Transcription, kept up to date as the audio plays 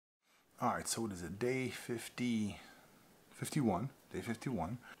Alright, so what is it? Day 51. Day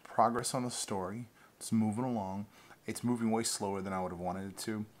 51. Progress on the story. It's moving along. It's moving way slower than I would have wanted it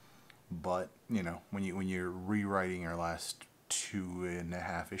to. But, you know, when you're rewriting your last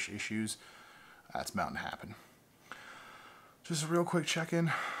 2.5-ish issues, that's bound to happen. Just a real quick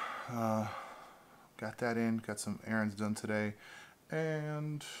check-in. Got that in. Got some errands done today.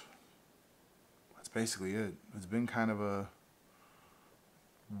 And that's basically it. It's been kind of a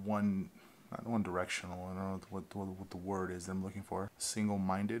not one directional, I don't know what the word is that I'm looking for.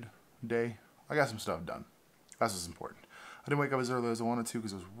 Single-minded day. I got some stuff done. That's what's important. I didn't wake up as early as I wanted to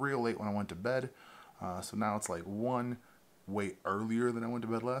because it was real late when I went to bed. So now it's like way earlier than I went to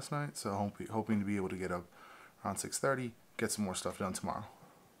bed last night. So hoping to be able to get up around 6:30, get some more stuff done tomorrow.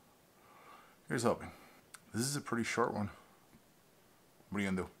 Here's hoping. This is a pretty short one. What are you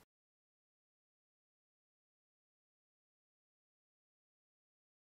gonna do?